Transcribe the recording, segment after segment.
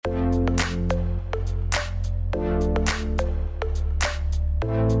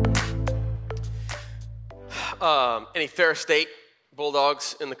Any Ferris State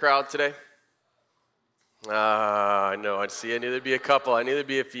Bulldogs in the crowd today? I know. I see. I knew there'd be a couple. I knew there'd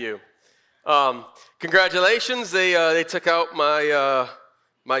be a few. Congratulations. They took out my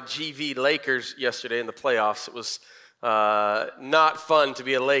GV Lakers yesterday in the playoffs. It was not fun to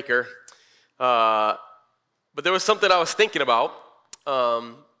be a Laker. But there was something I was thinking about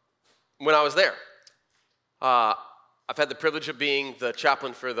when I was there. I've had the privilege of being the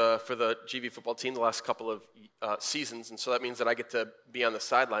chaplain for the GV football team the last couple of seasons, and so that means that I get to be on the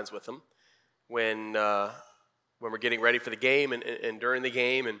sidelines with them when we're getting ready for the game and during the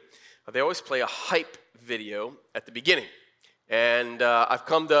game, and they always play a hype video at the beginning. And I've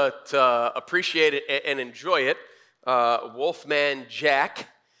come to appreciate it and enjoy it. Wolfman Jack,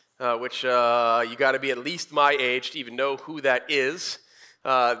 which you got to be at least my age to even know who that is.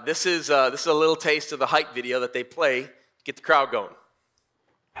 This is a little taste of the hype video that they play to get the crowd going.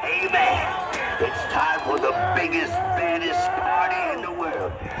 Hey man, it's time for the biggest, baddest party in the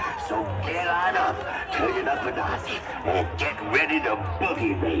world. So get on up, turn it up a notch, and get ready to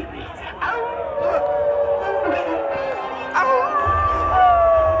boogie, baby.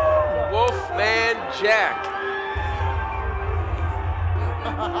 Wolfman Jack.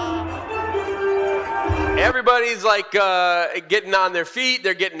 Everybody's like getting on their feet.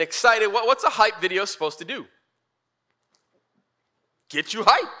 They're getting excited. What's a hype video supposed to do? Get you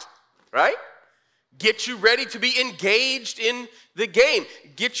hyped, right? Get you ready to be engaged in the game.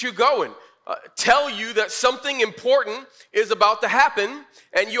 Get you going. Tell you that something important is about to happen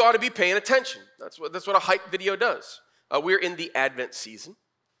and you ought to be paying attention. That's what a hype video does. We're in the Advent season.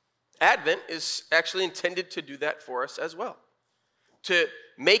 Advent is actually intended to do that for us as well. To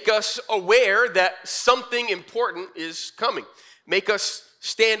make us aware that something important is coming. Make us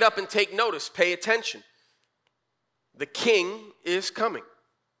stand up and take notice, pay attention. The King is coming.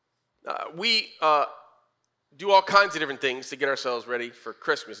 We do all kinds of different things to get ourselves ready for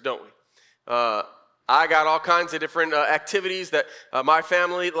Christmas, don't we? I got all kinds of different activities that my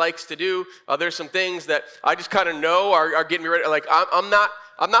family likes to do. There's some things that I just kind of know are getting me ready. Like I'm not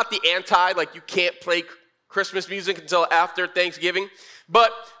the anti, like you can't play Christmas music until after Thanksgiving.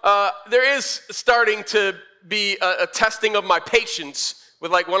 But there is starting to be a testing of my patience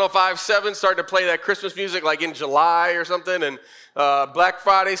with like 105.7 starting to play that Christmas music like in July or something, and Black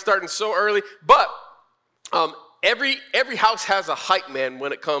Friday starting so early. But every house has a hype man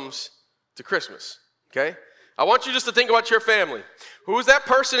when it comes to Christmas, okay? I want you just to think about your family. Who's that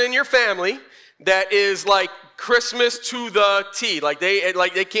person in your family that is like Christmas to the T? Like they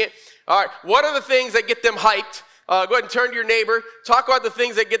can't. All right, what are the things that get them hyped? Go ahead and turn to your neighbor. Talk about the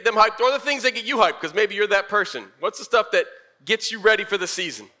things that get them hyped or the things that get you hyped, because maybe you're that person. What's the stuff that gets you ready for the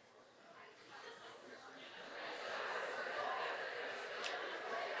season?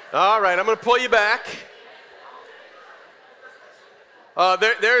 All right, I'm going to pull you back.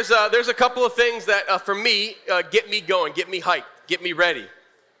 There's a couple of things that, for me, get me going, get me hyped, get me ready.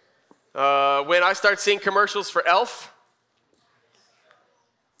 When I start seeing commercials for Elf,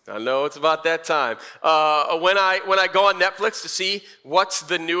 I know it's about that time. When I go on Netflix to see what's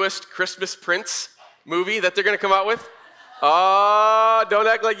the newest Christmas Prince movie that they're going to come out with. Don't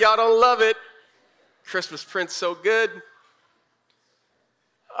act like y'all don't love it. Christmas Prince, so good.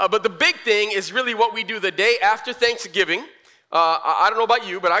 But the big thing is really what we do the day after Thanksgiving. I don't know about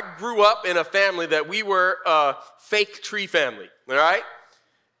you, but I grew up in a family that we were a fake tree family, all right?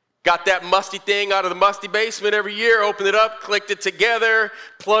 Got that musty thing out of the musty basement every year, opened it up, clicked it together,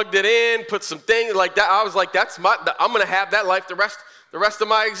 plugged it in, put some things like that. I was like, I'm going to have that life the rest of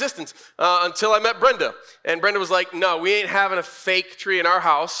my existence until I met Brenda. And Brenda was like, no, we ain't having a fake tree in our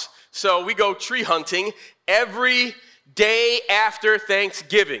house. So we go tree hunting every day after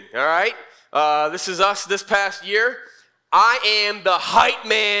Thanksgiving, all right? This is us this past year. I am the hype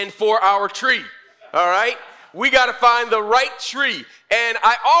man for our tree, all right? We got to find the right tree. And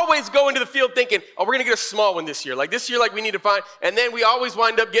I always go into the field thinking, oh, we're going to get a small one this year. Like this year, like we need to find, and then we always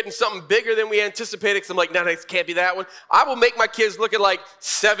wind up getting something bigger than we anticipated. Because I'm like, no, it can't be that one. I will make my kids look at like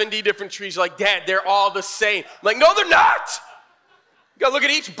 70 different trees. Like, Dad, they're all the same. I'm like, no, they're not. You got to look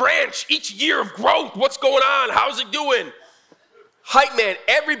at each branch, each year of growth. What's going on? How's it doing? Hype man.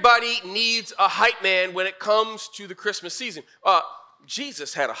 Everybody needs a hype man when it comes to the Christmas season.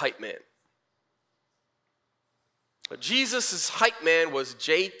 Jesus had a hype man. Jesus' hype man was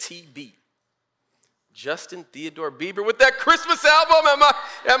JTB, Justin Theodore Bieber, with that Christmas album.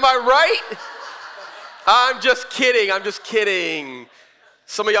 Am I right? I'm just kidding.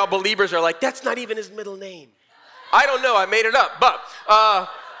 Some of y'all believers are like, that's not even his middle name. I don't know. I made it up. But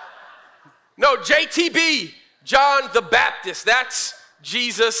no, JTB, John the Baptist. That's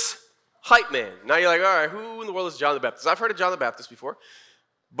Jesus' hype man. Now you're like, all right, who in the world is John the Baptist? I've heard of John the Baptist before,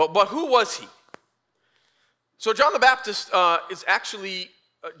 but who was he? So John the Baptist is actually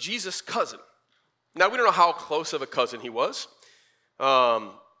Jesus' cousin. Now, we don't know how close of a cousin he was.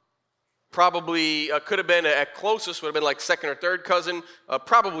 Probably could have been, at closest, would have been like second or third cousin.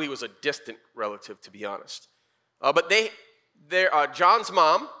 Probably was a distant relative, to be honest. But John's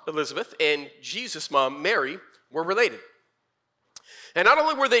mom, Elizabeth, and Jesus' mom, Mary, were related. And not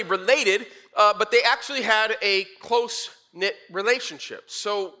only were they related, but they actually had a close-knit relationship.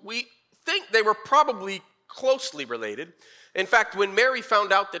 So we think they were probably closely related. In fact, when Mary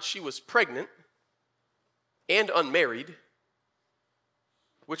found out that she was pregnant and unmarried,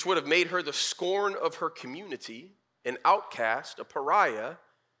 which would have made her the scorn of her community, an outcast, a pariah,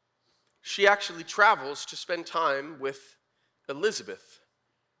 she actually travels to spend time with Elizabeth,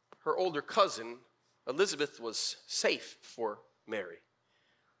 her older cousin. Elizabeth was safe for Mary.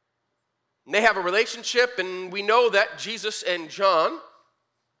 And they have a relationship, and we know that Jesus and John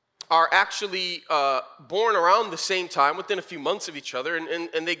are actually born around the same time, within a few months of each other,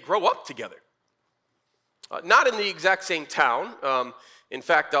 and they grow up together. Not in the exact same town. In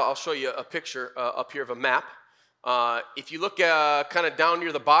fact, I'll show you a picture up here of a map. If you look kind of down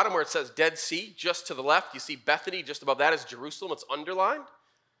near the bottom where it says Dead Sea, just to the left, you see Bethany. Just above that is Jerusalem. It's underlined.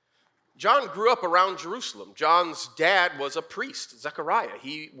 John grew up around Jerusalem. John's dad was a priest, Zechariah.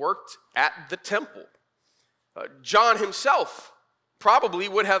 He worked at the temple. John himself probably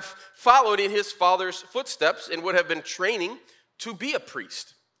would have followed in his father's footsteps and would have been training to be a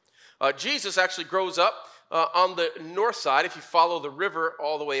priest. Jesus actually grows up on the north side. If you follow the river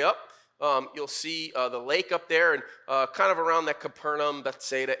all the way up, you'll see the lake up there, and kind of around that Capernaum,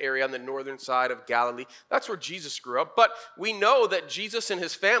 Bethsaida area on the northern side of Galilee. That's where Jesus grew up. But we know that Jesus and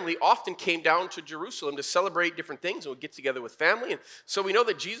his family often came down to Jerusalem to celebrate different things and would get together with family. And so we know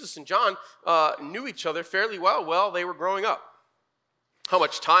that Jesus and John knew each other fairly well while they were growing up. How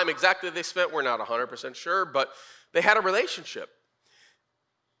much time exactly they spent, we're not 100% sure, but they had a relationship.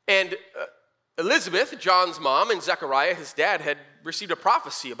 And Elizabeth, John's mom, and Zechariah, his dad, had received a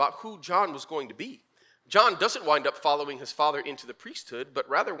prophecy about who John was going to be. John doesn't wind up following his father into the priesthood, but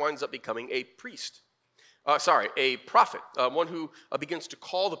rather winds up becoming a prophet, one who begins to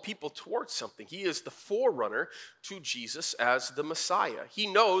call the people towards something. He is the forerunner to Jesus as the Messiah.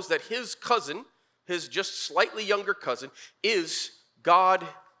 He knows that his cousin, his just slightly younger cousin, is God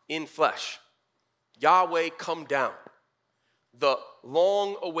in flesh. Yahweh come down, the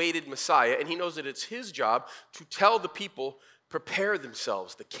long-awaited Messiah, and he knows that it's his job to tell the people, prepare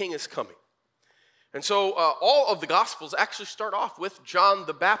themselves, the king is coming. And so all of the Gospels actually start off with John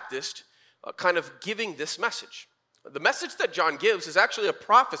the Baptist kind of giving this message. The message that John gives is actually a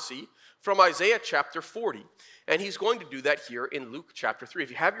prophecy from Isaiah chapter 40, and he's going to do that here in Luke chapter 3.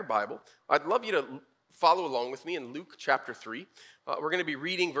 If you have your Bible, I'd love you to follow along with me in Luke chapter 3. We're going to be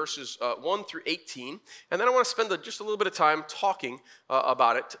reading verses 1 through 18, and then I want to spend just a little bit of time talking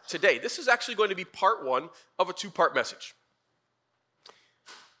about it today. This is actually going to be part one of a two-part message.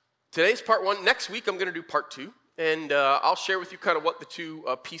 Today's part one. Next week, I'm going to do part two, and I'll share with you kind of what the two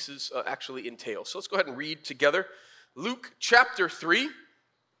pieces actually entail. So let's go ahead and read together. Luke chapter 3.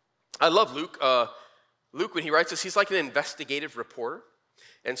 I love Luke. Luke, when he writes this, he's like an investigative reporter.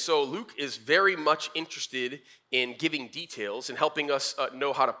 And so Luke is very much interested in giving details and helping us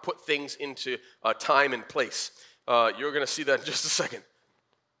know how to put things into time and place. You're going to see that in just a second.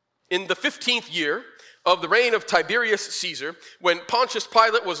 In the 15th year of the reign of Tiberius Caesar, when Pontius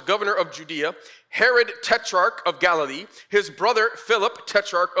Pilate was governor of Judea, Herod, tetrarch of Galilee, his brother Philip,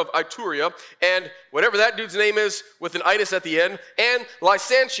 tetrarch of Iturea, and whatever that dude's name is with an itis at the end, and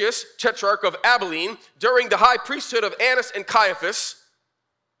Lysanias, tetrarch of Abilene, during the high priesthood of Annas and Caiaphas.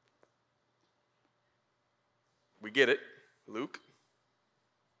 We get it, Luke.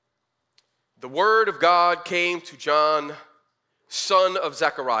 The word of God came to John, son of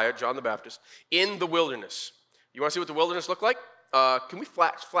Zechariah, John the Baptist, in the wilderness. You want to see what the wilderness looked like? Can we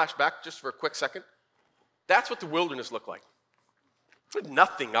flash back just for a quick second? That's what the wilderness looked like. There's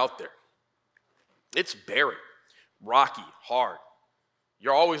nothing out there. It's barren, rocky, hard.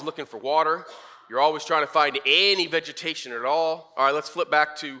 You're always looking for water. You're always trying to find any vegetation at all. All right, let's flip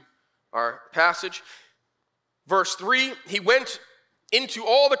back to our passage. Verse 3, he went into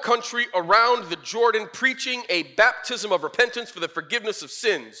all the country around the Jordan, preaching a baptism of repentance for the forgiveness of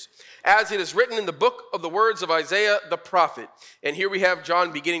sins, as it is written in the book of the words of Isaiah the prophet. And here we have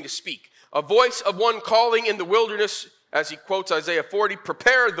John beginning to speak. A voice of one calling in the wilderness, as he quotes Isaiah 40,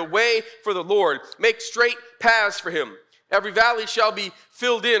 prepare the way for the Lord, make straight paths for him. Every valley shall be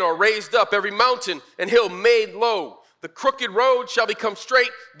filled in or raised up, every mountain and hill made low. The crooked road shall become straight,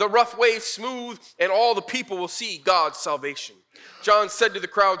 the rough way smooth, and all the people will see God's salvation. John said to the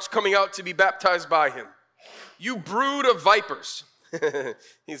crowds coming out to be baptized by him, you brood of vipers.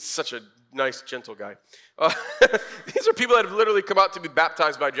 He's such a nice, gentle guy. These are people that have literally come out to be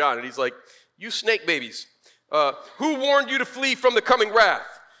baptized by John. And he's like, you snake babies, who warned you to flee from the coming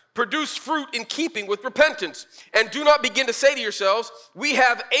wrath? Produce fruit in keeping with repentance. And do not begin to say to yourselves, we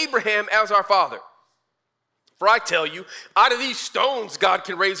have Abraham as our father. For I tell you, out of these stones, God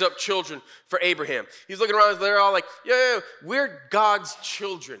can raise up children for Abraham. He's looking around, they're all like, yeah, we're God's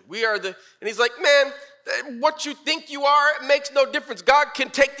children. We are and he's like, man, what you think you are, it makes no difference. God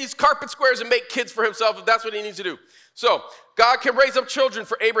can take these carpet squares and make kids for himself if that's what he needs to do. So, God can raise up children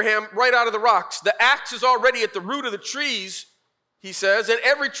for Abraham right out of the rocks. The axe is already at the root of the trees, he says, and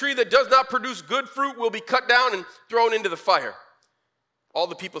every tree that does not produce good fruit will be cut down and thrown into the fire. All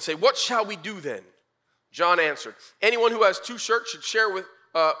the people say, what shall we do then? John answered, anyone who has 2 shirts should share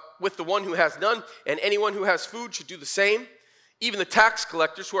with the one who has none, and anyone who has food should do the same. Even the tax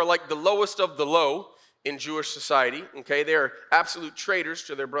collectors, who are like the lowest of the low in Jewish society, okay, they are absolute traitors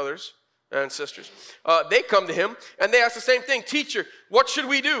to their brothers and sisters. They come to him, and they ask the same thing, teacher, what should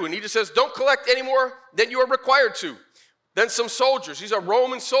we do? And he just says, don't collect any more than you are required to. Then some soldiers, these are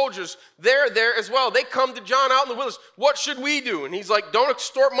Roman soldiers, they're there as well. They come to John out in the wilderness. What should we do? And he's like, don't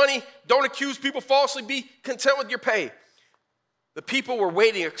extort money. Don't accuse people falsely. Be content with your pay. The people were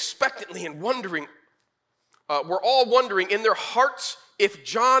waiting expectantly and wondering, were all wondering in their hearts if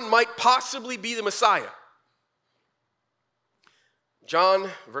John might possibly be the Messiah. John,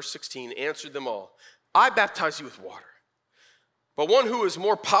 verse 16, answered them all, I baptize you with water. But one who is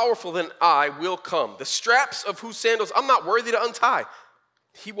more powerful than I will come, the straps of whose sandals I'm not worthy to untie.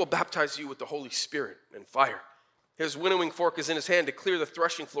 He will baptize you with the Holy Spirit and fire. His winnowing fork is in his hand to clear the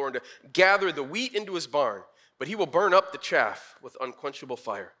threshing floor and to gather the wheat into his barn. But he will burn up the chaff with unquenchable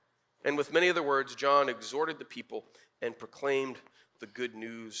fire. And with many other words, John exhorted the people and proclaimed the good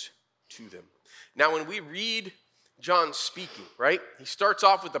news to them. Now, when we read John speaking, right, he starts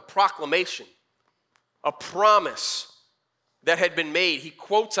off with a proclamation, a promise that had been made. He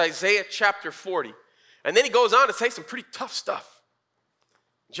quotes Isaiah chapter 40. And then he goes on to say some pretty tough stuff.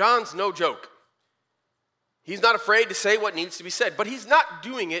 John's no joke. He's not afraid to say what needs to be said, but he's not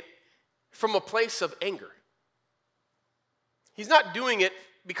doing it from a place of anger. He's not doing it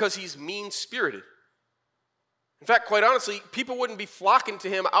because he's mean-spirited. In fact, quite honestly, people wouldn't be flocking to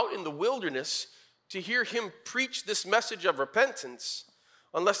him out in the wilderness to hear him preach this message of repentance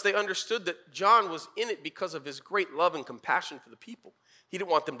unless they understood that John was in it because of his great love and compassion for the people. He didn't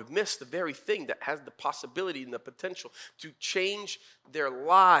want them to miss the very thing that has the possibility and the potential to change their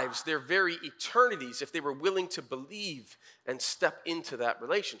lives, their very eternities, if they were willing to believe and step into that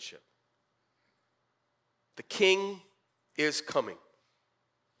relationship. The King is coming.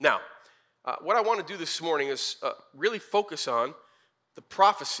 Now, what I want to do this morning is really focus on the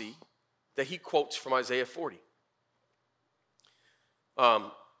prophecy that he quotes from Isaiah 40.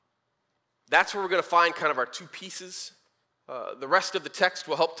 That's where we're going to find kind of our 2 pieces. The rest of the text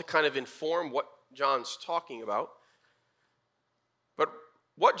will help to kind of inform what John's talking about. But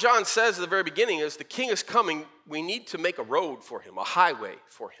what John says at the very beginning is the King is coming. We need to make a road for him, a highway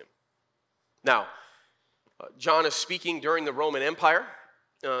for him. Now, John is speaking during the Roman Empire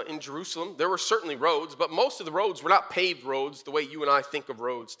in Jerusalem. There were certainly roads, but most of the roads were not paved roads the way you and I think of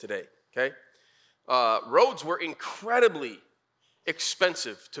roads today, okay? Roads were incredibly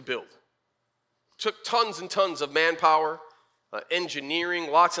expensive to build. Took tons and tons of manpower, engineering,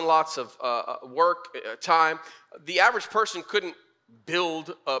 lots and lots of work, time. The average person couldn't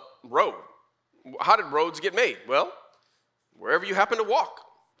build a road. How did roads get made? Well, wherever you happen to walk,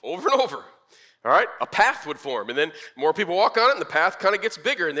 over and over. All right, a path would form, and then more people walk on it, and the path kind of gets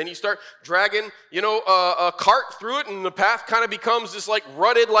bigger, and then you start dragging, a cart through it, and the path kind of becomes this like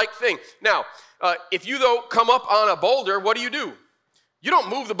rutted-like thing. Now, if you though come up on a boulder, what do? You don't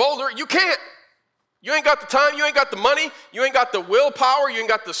move the boulder. You can't. You ain't got the time. You ain't got the money. You ain't got the willpower. You ain't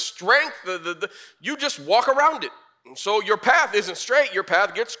got the strength. You just walk around it. And so your path isn't straight. Your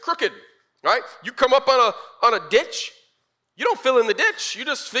path gets crooked, right? You come up on a ditch. You don't fill in the ditch. You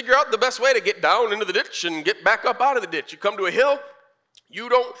just figure out the best way to get down into the ditch and get back up out of the ditch. You come to a hill. You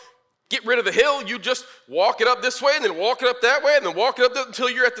don't get rid of the hill. You just walk it up this way and then walk it up that way and then walk it up until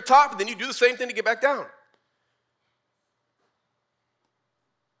you're at the top, and then you do the same thing to get back down.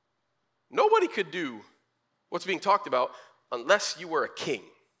 Nobody could do what's being talked about unless you were a king.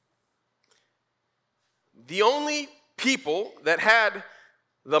 The only people that had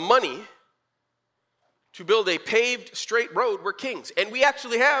the money to build a paved straight road were kings. And we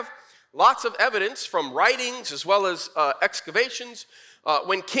actually have lots of evidence from writings as well as excavations.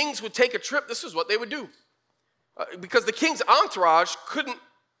 When kings would take a trip, this is what they would do. Because the king's entourage couldn't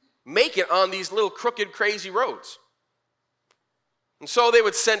make it on these little crooked, crazy roads. And so they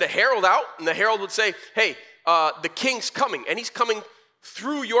would send a herald out, and the herald would say, hey, the king's coming, and he's coming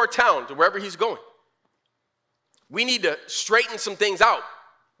through your town to wherever he's going. We need to straighten some things out.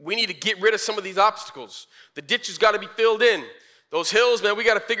 We need to get rid of some of these obstacles. The ditch has got to be filled in. Those hills, man, we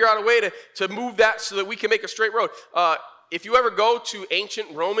got to figure out a way to move that so that we can make a straight road. If you ever go to ancient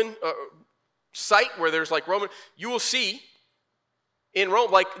Roman site where there's like Roman, you will see in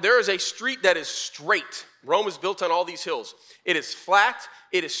Rome, like there is a street that is straight. Rome is built on all these hills. It is flat,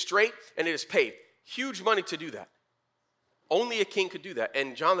 it is straight, and it is paved. Huge money to do that. Only a king could do that.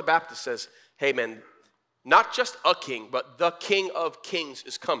 And John the Baptist says, hey man, not just a king, but the King of Kings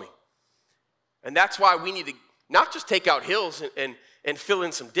is coming. And that's why we need to not just take out hills and fill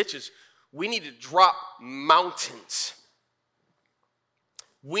in some ditches. We need to drop mountains.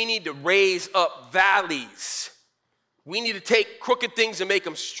 We need to raise up valleys. We need to take crooked things and make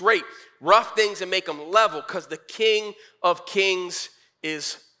them straight, rough things and make them level, because the King of Kings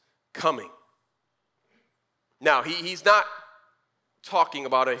is coming. Now, he's not talking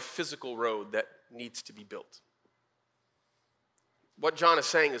about a physical road that needs to be built. What John is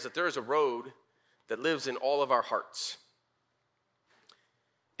saying is that there is a road that lives in all of our hearts.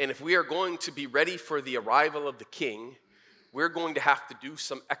 And if we are going to be ready for the arrival of the King, we're going to have to do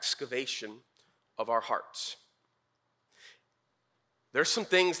some excavation of our hearts. There's some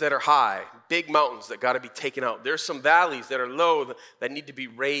things that are high, big mountains that got to be taken out. There's some valleys that are low that need to be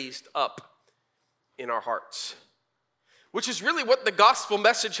raised up in our hearts, which is really what the gospel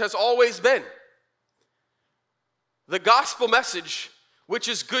message has always been. The gospel message, which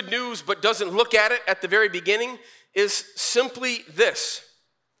is good news but doesn't look at it at the very beginning, is simply this: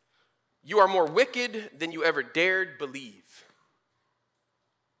 you are more wicked than you ever dared believe.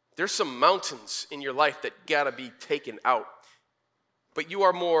 There's some mountains in your life that got to be taken out. But you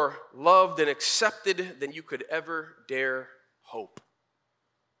are more loved and accepted than you could ever dare hope.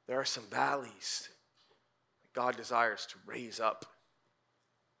 There are some valleys that God desires to raise up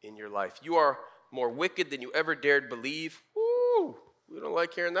in your life. You are more wicked than you ever dared believe. Woo! We don't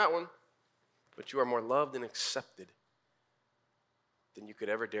like hearing that one. But you are more loved and accepted than you could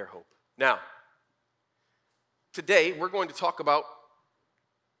ever dare hope. Now, today we're going to talk about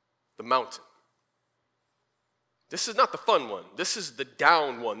the mountain. This is not the fun one. This is the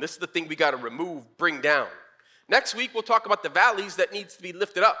down one. This is the thing we got to remove, bring down. Next week, we'll talk about the valleys that needs to be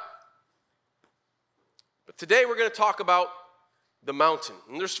lifted up. But today, we're going to talk about the mountain.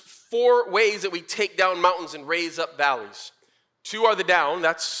 And there's 4 ways that we take down mountains and raise up valleys. 2 are the down.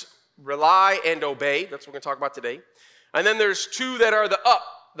 That's rely and obey. That's what we're going to talk about today. And then there's 2 that are the up,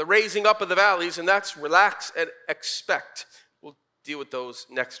 the raising up of the valleys, and that's relax and expect. We'll deal with those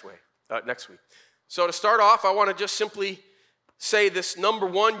next week. So to start off, I want to just simply say this. Number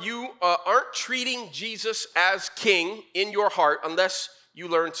 1, you aren't treating Jesus as king in your heart unless you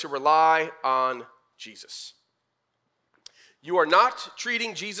learn to rely on Jesus. You are not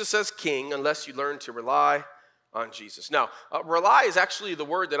treating Jesus as king unless you learn to rely on Jesus. Now, rely is actually the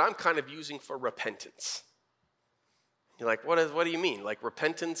word that I'm kind of using for repentance. You're like, what do you mean? Like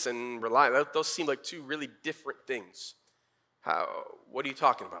repentance and rely, those seem like 2 really different things. What are you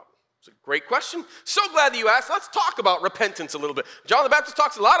talking about? It's a great question. So glad that you asked. Let's talk about repentance a little bit. John the Baptist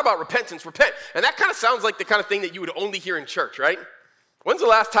talks a lot about repentance, repent. And that kind of sounds like the kind of thing that you would only hear in church, right? When's the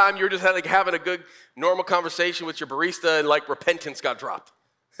last time you were just having a good, normal conversation with your barista and like repentance got dropped?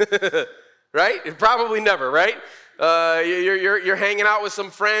 Right? Probably never, right? You're hanging out with some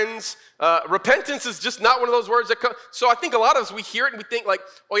friends. Repentance is just not one of those words that come. So I think a lot of us, we hear it and we think like,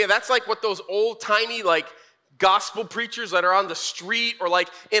 oh yeah, that's like what those old-timey like gospel preachers that are on the street or like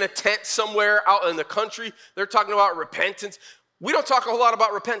in a tent somewhere out in the country, they're talking about repentance. We don't talk a whole lot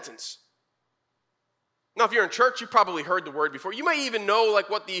about repentance. Now, if you're in church, you probably heard the word before. You may even know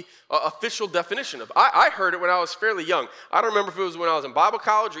like what the official definition of. I heard it when I was fairly young. I don't remember if it was when I was in Bible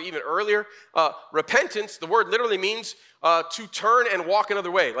college or even earlier. Repentance, the word literally means to turn and walk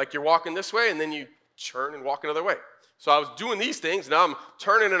another way. Like you're walking this way and then you turn and walk another way. So I was doing these things, now I'm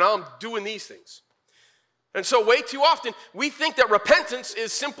turning and now I'm doing these things. And so way too often, we think that repentance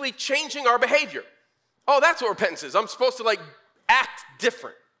is simply changing our behavior. Oh, that's what repentance is. I'm supposed to like act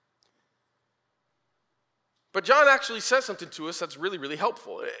different. But John actually says something to us that's really, really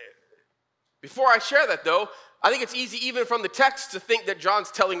helpful. Before I share that though, I think it's easy even from the text to think that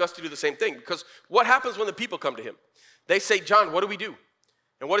John's telling us to do the same thing. Because what happens when the people come to him? They say, John, what do we do?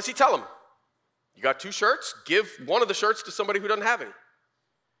 And what does he tell them? You got 2 shirts? Give one of the shirts to somebody who doesn't have any.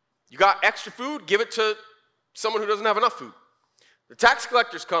 You got extra food, give it to someone who doesn't have enough food. The tax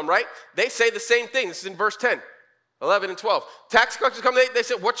collectors come, right? They say the same thing. This is in verse 10, 11, and 12. Tax collectors come, they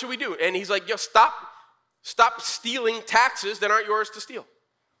say, what should we do? And he's like, yo, stop stealing taxes that aren't yours to steal.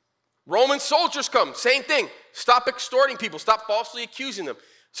 Roman soldiers come, same thing. Stop extorting people. Stop falsely accusing them.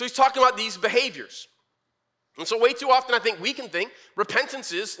 So he's talking about these behaviors. And so way too often I think we can think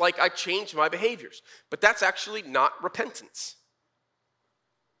repentance is like I changed my behaviors. But that's actually not repentance.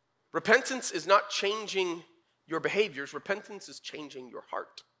 Repentance is not changing your behaviors. Repentance is changing your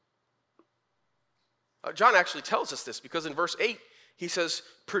heart. John actually tells us this because in verse 8, he says,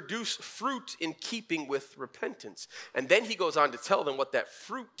 produce fruit in keeping with repentance. And then he goes on to tell them what that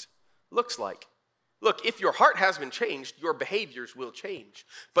fruit looks like. Look, if your heart has been changed, your behaviors will change.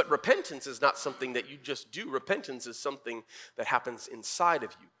 But repentance is not something that you just do. Repentance is something that happens inside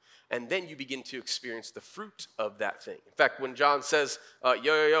of you. And then you begin to experience the fruit of that thing. In fact, when John says,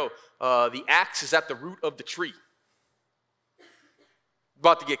 the axe is at the root of the tree,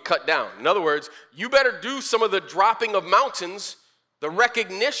 about to get cut down. In other words, you better do some of the dropping of mountains, the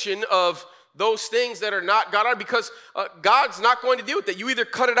recognition of those things that are not God, because God's not going to deal with that. You either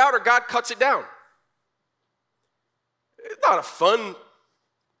cut it out or God cuts it down. It's not a fun,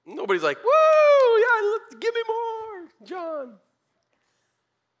 nobody's like, woo, yeah, give me more, John.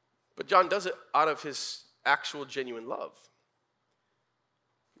 But John does it out of his actual genuine love.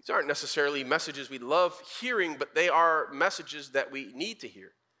 These aren't necessarily messages we love hearing, but they are messages that we need to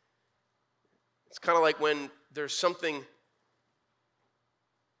hear. It's kind of like when there's something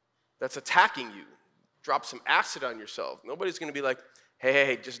that's attacking you. Drop some acid on yourself. Nobody's going to be like,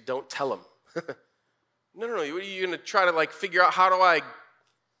 hey, just don't tell him. No. You're going to try to figure out how do I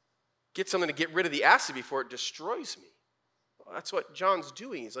get something to get rid of the acid before it destroys me. Well, that's what John's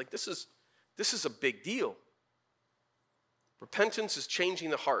doing. He's like, this is a big deal. Repentance is changing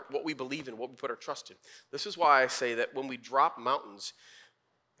the heart, what we believe in, what we put our trust in. This is why I say that when we drop mountains,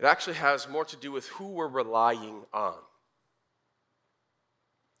 it actually has more to do with who we're relying on.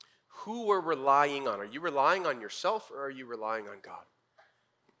 Who we're relying on. Are you relying on yourself or are you relying on God?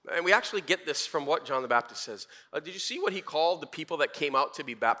 And we actually get this from what John the Baptist says. Did you see what he called the people that came out to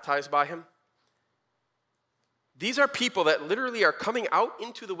be baptized by him? These are people that literally are coming out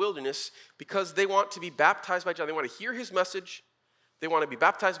into the wilderness because they want to be baptized by John. They want to hear his message. They want to be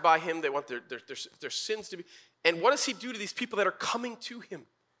baptized by him. They want their sins to be. And what does he do to these people that are coming to him?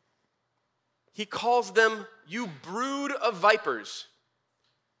 He calls them, you brood of vipers.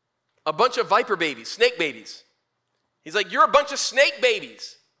 A bunch of viper babies, snake babies. He's like, you're a bunch of snake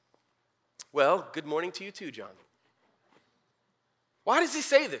babies. Well, good morning to you too, John. Why does he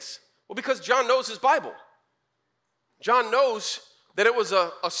say this? Well, because John knows his Bible. John knows that it was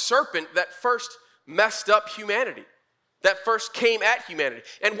a serpent that first messed up humanity, that first came at humanity.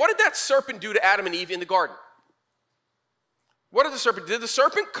 And what did that serpent do to Adam and Eve in the garden? What did the serpent do? Did the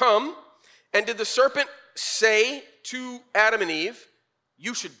serpent come and did the serpent say to Adam and Eve,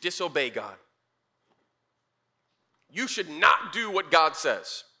 you should disobey God? You should not do what God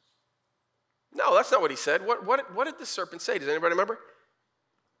says. No, that's not what he said. What did the serpent say? Does anybody remember?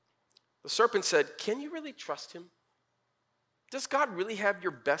 The serpent said, can you really trust him? Does God really have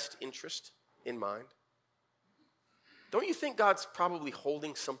your best interest in mind? Don't you think God's probably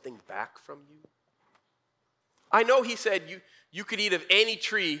holding something back from you? I know he said you could eat of any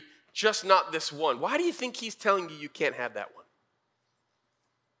tree, just not this one. Why do you think he's telling you can't have that one?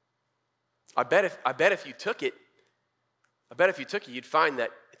 I bet if you took it, you'd find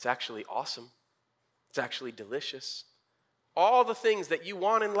that it's actually awesome. It's actually delicious. All the things that you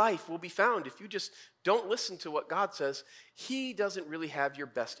want in life will be found if you just don't listen to what God says. He doesn't really have your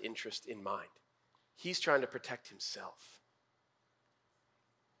best interest in mind. He's trying to protect himself.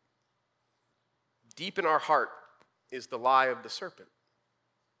 Deep in our heart is the lie of the serpent.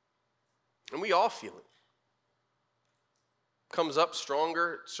 And we all feel it. Comes up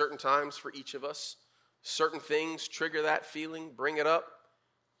stronger at certain times for each of us. Certain things trigger that feeling, bring it up,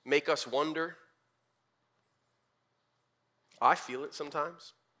 make us wonder. I feel it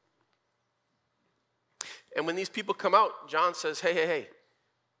sometimes. And when these people come out, John says, hey,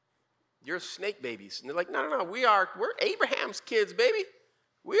 you're snake babies. And they're like, no, we're Abraham's kids, baby.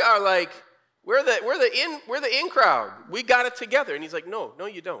 We are like, we're the in crowd. We got it together. And he's like, no,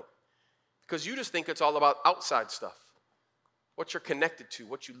 you don't. Because you just think it's all about outside stuff. What you're connected to,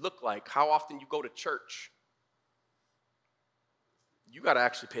 what you look like, how often you go to church. You got to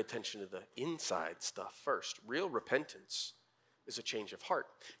actually pay attention to the inside stuff first. Real repentance is a change of heart.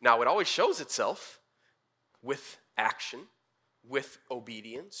 Now, it always shows itself with action, with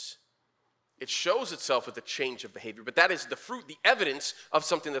obedience, It shows itself with a change of behavior, but that is the fruit, the evidence of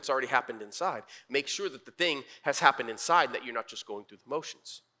something that's already happened inside. Make sure that the thing has happened inside and that you're not just going through the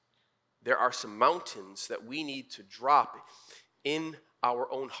motions. There are some mountains that we need to drop in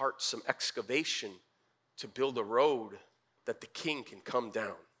our own hearts, some excavation to build a road that the King can come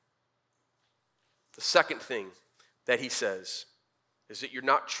down. The second thing that he says is that you're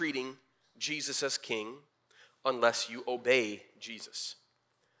not treating Jesus as king unless you obey Jesus.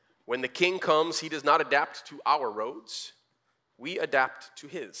 When the King comes, he does not adapt to our roads. We adapt to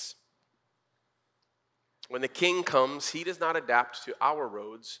his. When the King comes, he does not adapt to our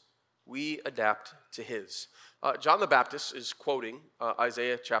roads. We adapt to his. John the Baptist is quoting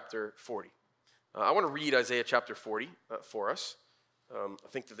Isaiah chapter 40. I want to read Isaiah chapter 40 for us. I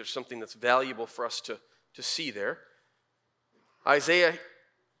think that there's something that's valuable for us to see there. Isaiah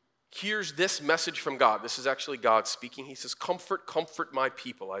hears this message from God. This is actually God speaking. He says, "Comfort, comfort my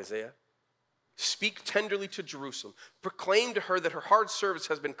people, Isaiah. Speak tenderly to Jerusalem. Proclaim to her that her hard service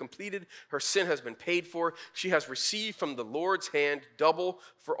has been completed. Her sin has been paid for. She has received from the Lord's hand double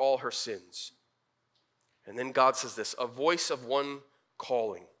for all her sins." And then God says this, a voice of one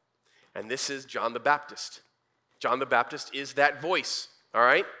calling. And this is John the Baptist. John the Baptist is that voice, all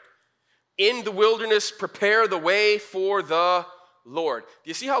right? In the wilderness, prepare the way for the Lord. Do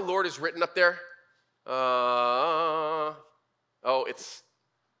you see how Lord is written up there?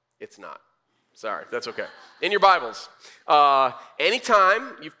 It's not. Sorry, that's okay. In your Bibles.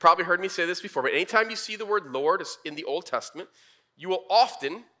 Anytime, you've probably heard me say this before, but anytime you see the word Lord in the Old Testament, you will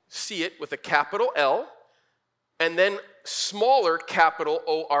often see it with a capital L and then smaller capital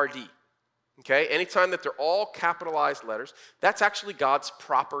O-R-D. Okay? Anytime that they're all capitalized letters, that's actually God's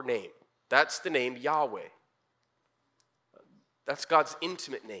proper name. That's the name Yahweh. That's God's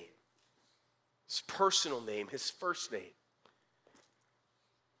intimate name, his personal name, his first name.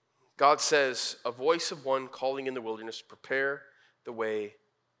 God says, a voice of one calling in the wilderness, prepare the way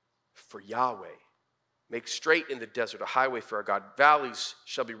for Yahweh. Make straight in the desert a highway for our God. Valleys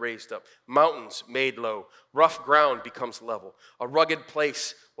shall be raised up, mountains made low. Rough ground becomes level, a rugged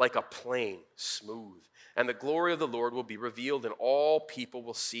place like a plain, smooth. And the glory of the Lord will be revealed, and all people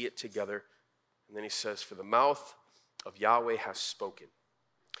will see it together. And then he says, for the mouth of Yahweh has spoken.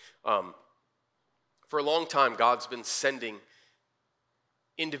 For a long time, God's been sending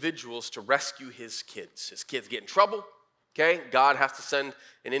individuals to rescue his kids. His kids get in trouble, okay? God has to send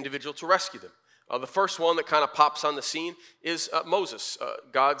an individual to rescue them. The first one that kind of pops on the scene is Moses.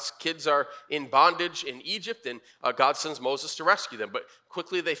 God's kids are in bondage in Egypt, and God sends Moses to rescue them. But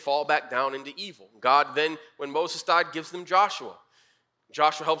quickly they fall back down into evil. God then, when Moses died, gives them Joshua.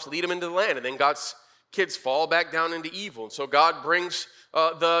 Joshua helps lead them into the land, and then God's kids fall back down into evil. And so God brings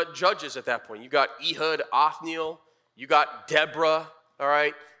the judges at that point. You got Ehud, Othniel, you got Deborah, all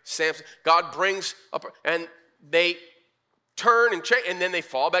right, Samson. God brings up, and they turn and change, and then they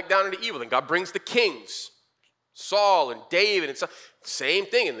fall back down into evil. Then God brings the kings, Saul and David, and same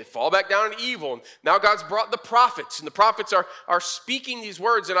thing, and they fall back down into evil. And now God's brought the prophets, and the prophets are speaking these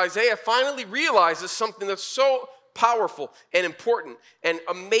words, and Isaiah finally realizes something that's so powerful and important and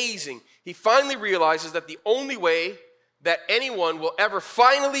amazing. He finally realizes that the only way that anyone will ever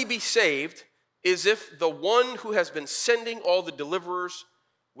finally be saved is if the one who has been sending all the deliverers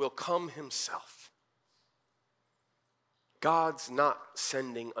will come himself. God's not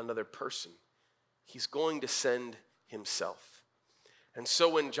sending another person. He's going to send himself. And so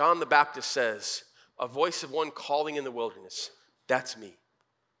when John the Baptist says, a voice of one calling in the wilderness, that's me.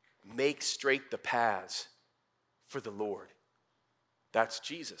 Make straight the paths for the Lord. That's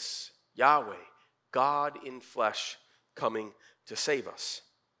Jesus, Yahweh, God in flesh coming to save us.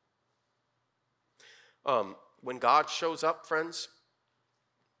 When God shows up, friends,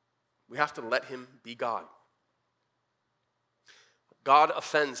 we have to let him be God. God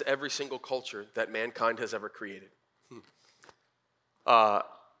offends every single culture that mankind has ever created.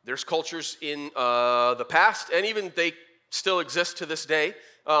 There's cultures in the past, and even they still exist to this day,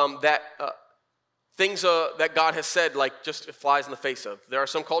 that things that God has said, like, just it flies in the face of. There are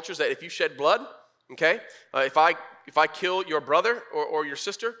some cultures that if you shed blood, okay, if I kill your brother or your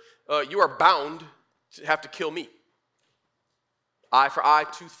sister, you are bound to have to kill me. Eye for eye,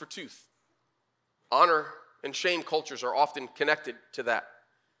 tooth for tooth. Honor and shame cultures are often connected to that.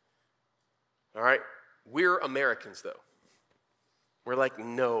 All right? We're Americans, though. We're like,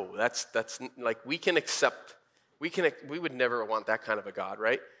 no, that's like, we would never want that kind of a God,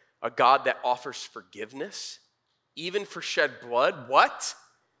 right? A God that offers forgiveness, even for shed blood. What?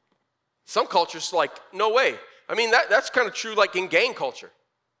 Some cultures, like, no way. I mean, that's kind of true, like, in gang culture.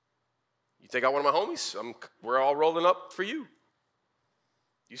 You take out one of my homies, we're all rolling up for you.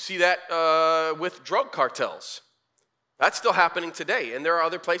 You see that with drug cartels. That's still happening today, and there are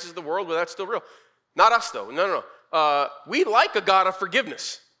other places in the world where that's still real. Not us, though. No. We like a God of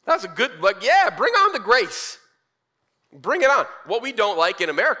forgiveness. That's a good, yeah, bring on the grace. Bring it on. What we don't like in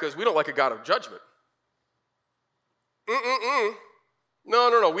America is we don't like a God of judgment.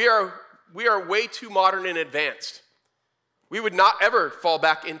 No. We are way too modern and advanced. We would not ever fall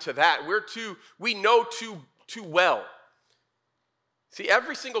back into that. We know too well. See,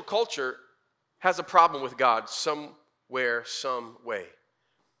 every single culture has a problem with God somewhere, some way.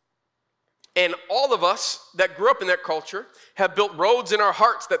 And all of us that grew up in that culture have built roads in our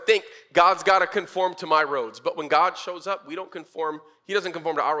hearts that think God's got to conform to my roads. But when God shows up, we don't conform. He doesn't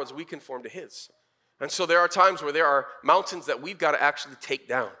conform to our roads. We conform to his. And so there are times where there are mountains that we've got to actually take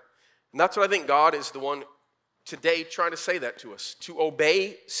down. And that's what I think God is the one today trying to say that to us. To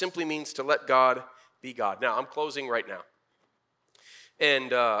obey simply means to let God be God. Now, I'm closing right now.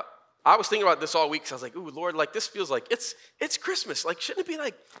 And I was thinking about this all week, because I was like, ooh, Lord, this feels like it's Christmas. Shouldn't it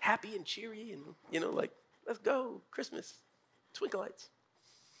be happy and cheery and, let's go, Christmas, twinkle lights.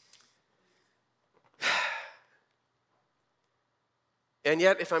 And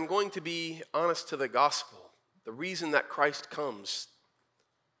yet, if I'm going to be honest to the gospel, the reason that Christ comes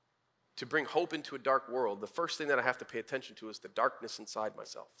to bring hope into a dark world, the first thing that I have to pay attention to is the darkness inside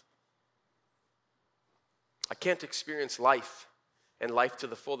myself. I can't experience life and life to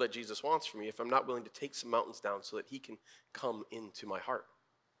the full that Jesus wants for me if I'm not willing to take some mountains down so that he can come into my heart.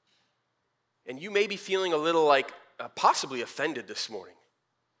 And you may be feeling a little possibly offended this morning.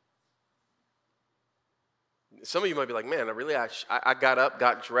 Some of you might be like, man, I got up,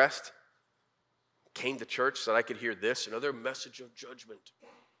 got dressed, came to church so that I could hear this, another message of judgment.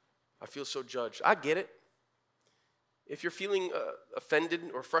 I feel so judged. I get it. If you're feeling offended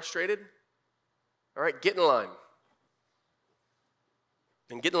or frustrated, all right, get in line.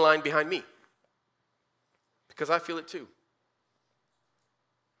 And get in line behind me, because I feel it too.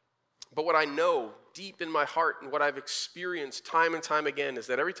 But what I know deep in my heart and what I've experienced time and time again is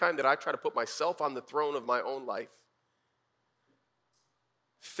that every time that I try to put myself on the throne of my own life,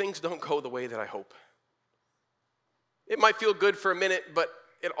 things don't go the way that I hope. It might feel good for a minute, but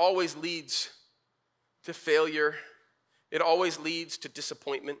it always leads to failure. It always leads to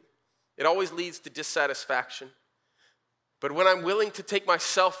disappointment. It always leads to dissatisfaction. But when I'm willing to take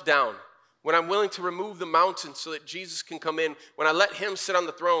myself down, when I'm willing to remove the mountain so that Jesus can come in, when I let him sit on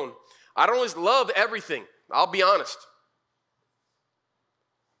the throne, I don't always love everything, I'll be honest.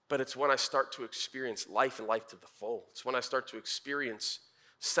 But it's when I start to experience life and life to the full. It's when I start to experience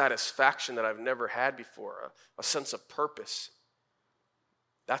satisfaction that I've never had before, a sense of purpose.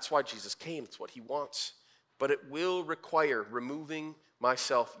 That's why Jesus came. It's what he wants. But it will require removing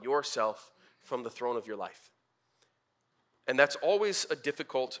myself, yourself, from the throne of your life. And that's always a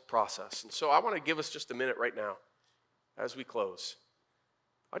difficult process. And so I want to give us just a minute right now as we close.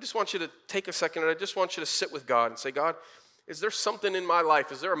 I just want you to take a second, and I just want you to sit with God and say, God, is there something in my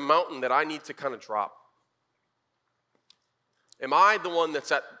life? Is there a mountain that I need to kind of drop? Am I the one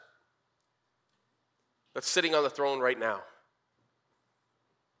that's sitting on the throne right now?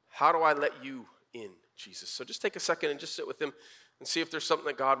 How do I let you in, Jesus? So just take a second and just sit with him and see if there's something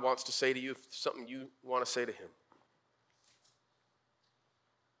that God wants to say to you, if there's something you want to say to him.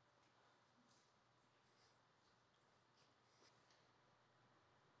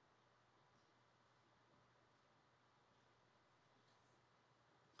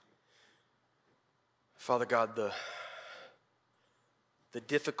 Father God, the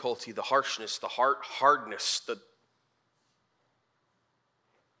difficulty, the harshness, the hardness, the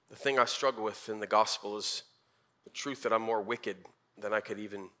thing I struggle with in the gospel is the truth that I'm more wicked than I could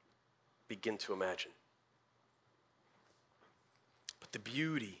even begin to imagine. But the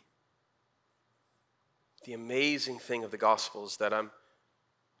beauty, the amazing thing of the gospel is that I'm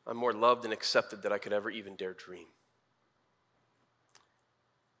more loved and accepted than I could ever even dare dream.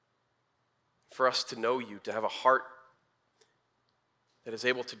 For us to know you, to have a heart that is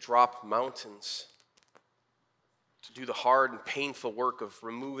able to drop mountains, to do the hard and painful work of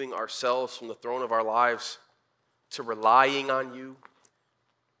removing ourselves from the throne of our lives, to relying on you,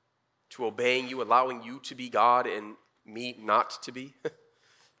 to obeying you, allowing you to be God and me not to be.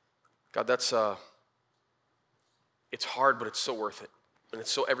 God, it's hard, but it's so worth it. And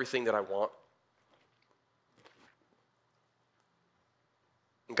it's so everything that I want.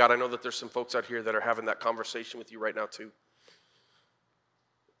 And God, I know that there's some folks out here that are having that conversation with you right now too.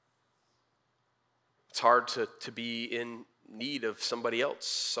 It's hard to be in need of someone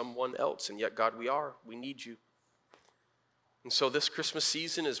else, and yet, God, we need you. And so this Christmas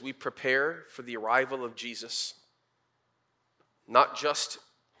season, as we prepare for the arrival of Jesus, not just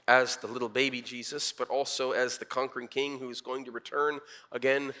as the little baby Jesus, but also as the conquering king who is going to return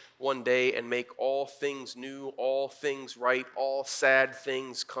again one day and make all things new, all things right, all sad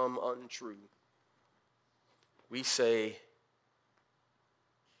things come untrue. We say,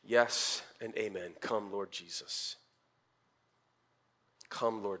 yes and amen. Come, Lord Jesus.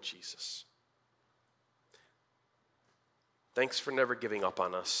 Come, Lord Jesus. Thanks for never giving up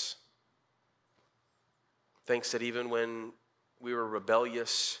on us. Thanks that even when we were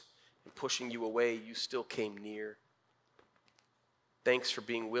rebellious and pushing you away, you still came near. Thanks for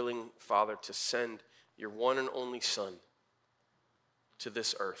being willing, Father, to send your one and only Son to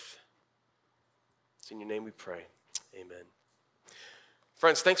this earth. It's in your name we pray. Amen.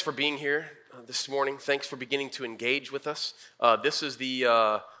 Friends, thanks for being here this morning. Thanks for beginning to engage with us. This is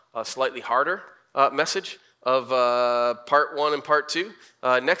the slightly harder message of part 1 and part 2.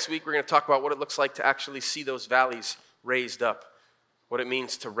 Next week, we're going to talk about what it looks like to actually see those valleys raised up, what it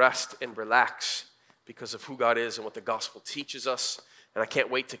means to rest and relax because of who God is and what the gospel teaches us. And I can't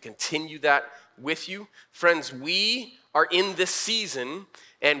wait to continue that with you. Friends, we are in this season,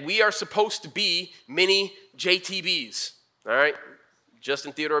 and we are supposed to be mini JTBs, all right?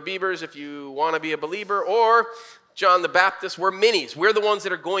 Justin Theodore Biebers, if you want to be a believer, or John the Baptist, we're minis. We're the ones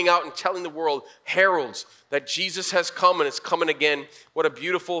that are going out and telling the world, heralds, that Jesus has come and is coming again. What a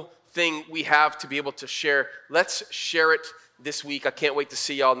beautiful thing we have to be able to share. Let's share it this week. I can't wait to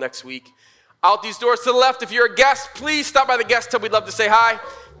see y'all next week. Out these doors to the left, if you're a guest, please stop by the guest hub. We'd love to say hi.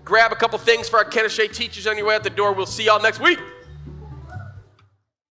 Grab a couple things for our Kennesaw teachers on your way out the door. We'll see y'all next week.